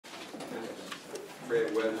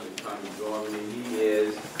Fred Weathers to come and join me. He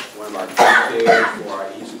is one of our co-chairs for our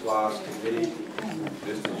E-SPLOST committee.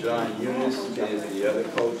 Mr. John Eunice is the other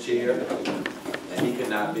co-chair, and he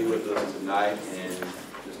cannot be with us tonight. And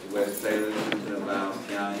Mr. Wes Taylor, Lieutenant of Lowndes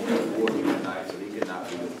County, is working tonight, so he cannot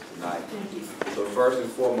be with us tonight. So first and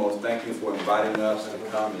foremost, thank you for inviting us to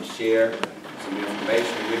come and share some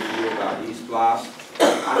information with you about E-SPLOST.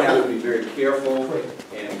 I have to be very careful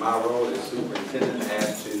in my role as superintendent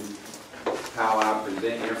as to how I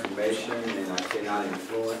present information, and I cannot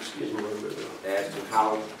influence you as to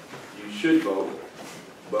how you should vote,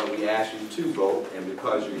 but we ask you to vote, and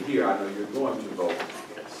because you're here, I know you're going to vote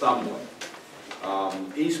somewhat.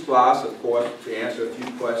 E-SPLOST, of course, to answer a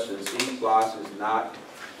few questions, E-SPLOST is not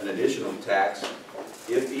an additional tax.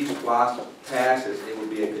 If E-SPLOST passes, it will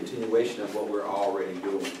be a continuation of what we're already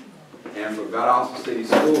doing. And for Valdosta City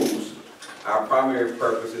Schools, our primary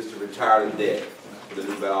purpose is to retire the debt for the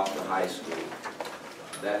new Valdosta High School.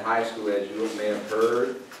 That high school, as you may have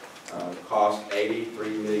heard, cost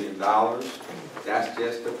 $83 million. That's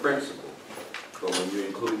just the principal. But when you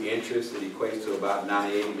include interest, it equates to about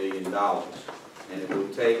 $98 million. And it will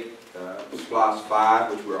take SPLOST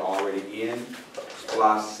 5, which we're already in,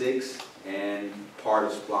 SPLOST 6, and part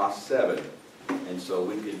of SPLOST 7. And so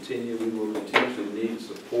we will continue to need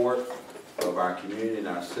support of our community and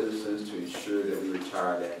our citizens to ensure that we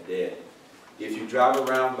retire that debt. If you drive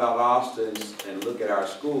around Valdosta and look at our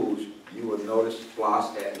schools, you will notice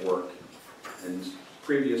SPLOST at work and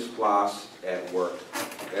previous SPLOST at work.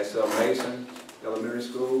 S.L. Mason Elementary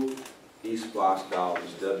School, E-SPLOST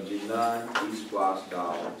dollars. W.G. Nunn, E-SPLOST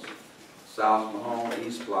dollars. South Mahone,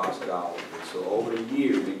 E-SPLOST dollars. And so over the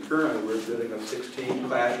years, and currently we're building a 16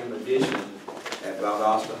 classroom addition at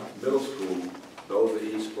Valdosta Middle School. Those are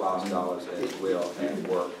E-SPLOST dollars as well at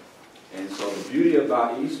work. And so the beauty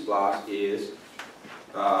about E-SPLOST is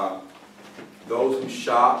those who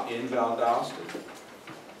shop in Valdosta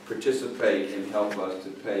participate and help us to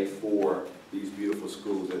pay for these beautiful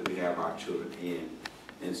schools that we have our children in.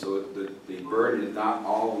 And so the burden is not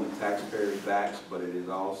all on the taxpayers' backs, but it is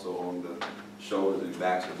also on the shoulders and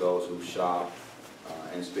backs of those who shop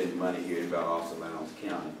and spend money here in Valdosta, Lowndes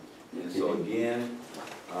County. And so again,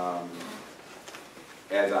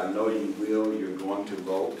 as I know you will, you're going to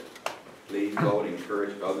vote. Please vote,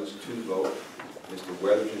 encourage others to vote. Mr.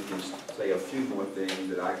 Weatherton can say a few more things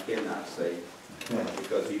that I cannot say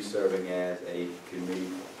because he's serving as a committee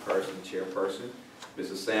person, chairperson.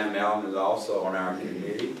 Mr. Sam Allen is also on our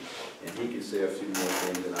committee, and he can say a few more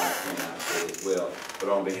things that I cannot say as well. But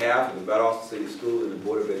on behalf of the Valdosta City Schools and the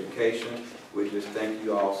Board of Education, we just thank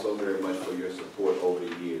you all so very much for your support over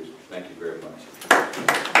the years. Thank you very much.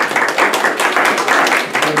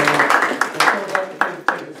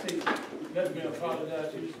 Let me apologize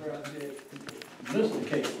to you for I said Mr.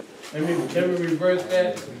 Case. Let me reverse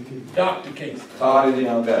that. Dr. Case. Oh, I didn't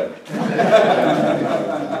know better. Is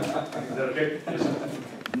that okay?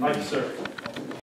 Thank you, sir.